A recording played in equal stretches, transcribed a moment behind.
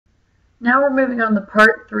Now we're moving on to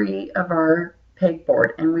part 3 of our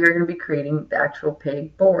pegboard, and we are going to be creating the actual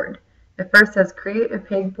pegboard. It first says create a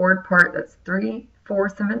pegboard part that's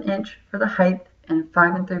 3/4 of an inch for the height and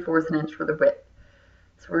 5 3/4 an inch for the width.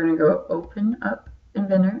 So we're going to go open up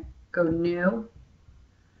Inventor, go new,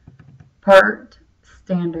 part,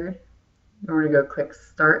 standard. We're going to go click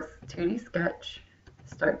start 2D sketch,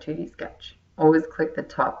 start 2D sketch. Always click the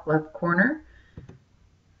top left corner.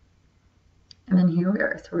 And then here we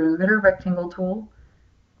are. So we're going to go to our rectangle tool,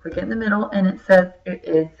 click it in the middle, and it says it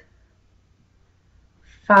is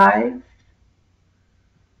 5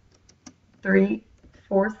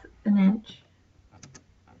 3/4 an inch.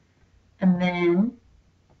 And then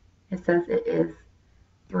it says it is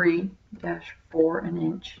 3-4 an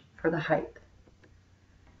inch for the height.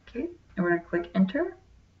 Okay, and we're going to click enter.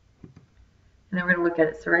 And then we're going to look at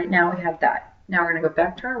it. So right now we have that. Now we're going to go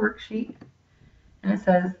back to our worksheet. And it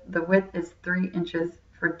says the width is 3 inches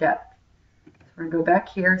for depth. So we're going to go back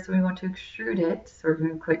here. So we want to extrude it. So we're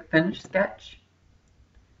going to click Finish Sketch,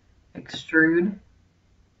 Extrude.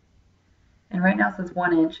 And right now it says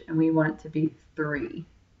 1 inch, and we want it to be 3.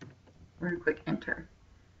 We're going to click Enter.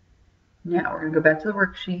 Now we're going to go back to the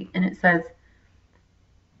worksheet, and it says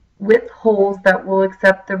with holes that will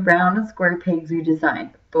accept the round and square pegs we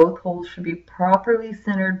designed. Both holes should be properly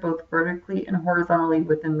centered both vertically and horizontally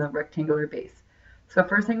within the rectangular base. So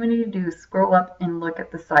first thing we need to do is scroll up and look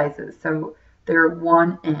at the sizes. So they're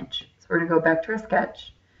 1 inch. So we're going to go back to our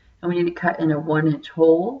sketch, and we need to cut in a 1 inch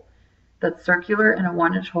hole that's circular and a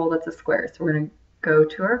 1 inch hole that's a square. So we're going to go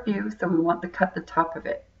to our view. So we want to cut the top of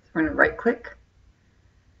it. So we're going to right click,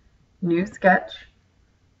 new sketch.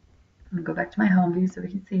 I'm going to go back to my home view so we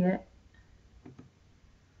can see it.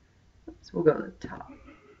 So we'll go to the top.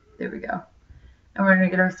 There we go. And we're going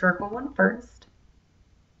to get our circle one first.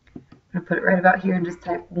 I'm going to put it right about here and just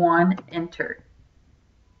type 1, enter.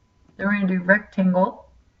 Then we're going to do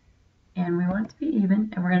rectangle, and we want it to be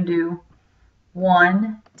even, and we're going to do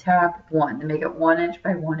 1 tab 1 to make it 1 inch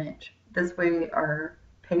by 1 inch. This way our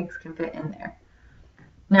pegs can fit in there.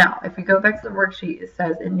 Now, if we go back to the worksheet, it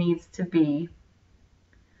says it needs to be,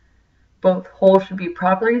 both holes should be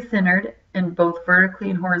properly centered and both vertically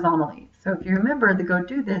and horizontally. So if you remember to go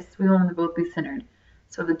do this, we want them to both be centered.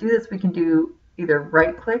 So to do this, we can do either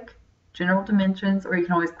right click, general dimensions, or you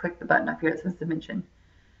can always click the button up here that says dimension.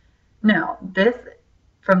 Now, this,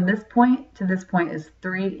 from this point to this point is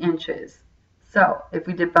 3 inches. So if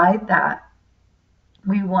we divide that,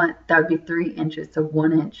 we want, that would be 3 inches. So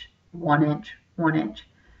 1 inch, 1 inch, 1 inch.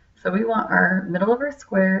 So we want our middle of our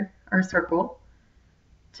square, our circle,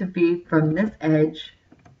 to be from this edge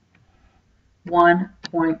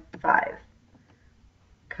 1.5,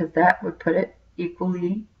 because that would put it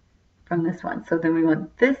equally from this one. So then we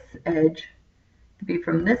want this edge to be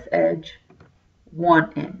from this edge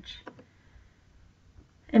 1 inch.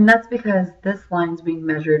 And that's because this line's being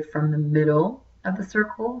measured from the middle of the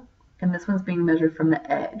circle, and this one's being measured from the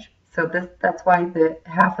edge. So that's why the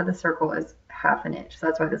half of the circle is 1/2 an inch. So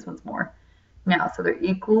that's why this one's more. Now, so they're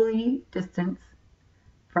equally distanced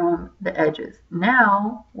from the edges.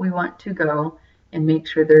 Now we want to go and make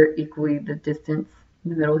sure they're equally the distance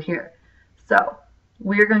in the middle here. So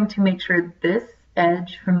we're going to make sure this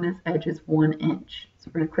edge from this edge is 1 inch. So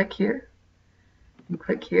we're going to click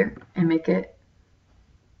here and make it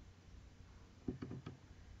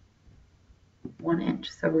 1 inch.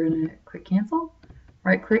 So we're going to click cancel,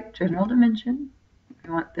 right click, general dimension.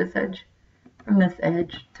 We want this edge from this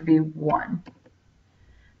edge to be 1.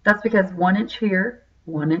 That's because 1 inch here,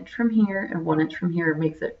 1 inch from here, and 1 inch from here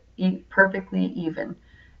makes it perfectly even.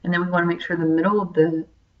 And then we want to make sure the middle of the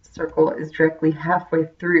circle is directly halfway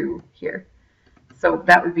through here. So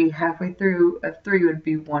that would be halfway through of 3 would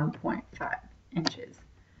be 1.5 inches.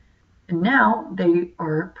 And now they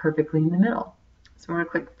are perfectly in the middle. So we're going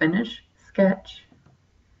to click Finish Sketch.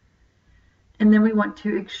 And then we want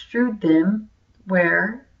to extrude them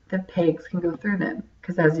where the pegs can go through them.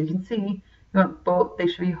 Because as you can see, you want both, they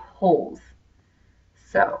should be holes.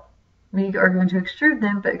 So we are going to extrude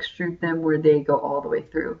them, but extrude them where they go all the way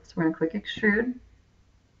through. So we're going to click Extrude.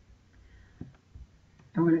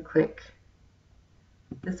 And we're going to click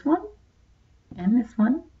this one and this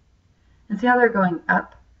one. And see how they're going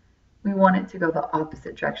up? We want it to go the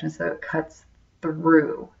opposite direction so it cuts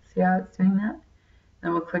through. See how it's doing that?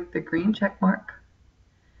 Then we'll click the green check mark.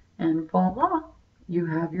 And voila, you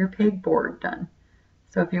have your pegboard done.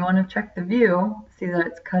 So if you want to check the view, see that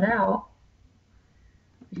it's cut out,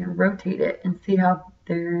 you can rotate it and see how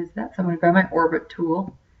there's that. So I'm going to grab my orbit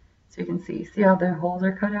tool so you can see how the holes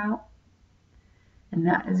are cut out. And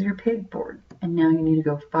that is your pegboard. And now you need to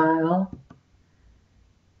go File,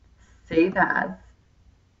 Save As,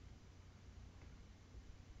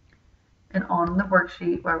 and on the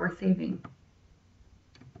worksheet while we're saving,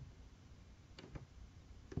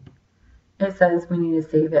 it says we need to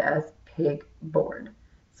save it as Pegboard.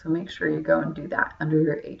 So make sure you go and do that under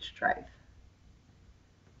your H drive.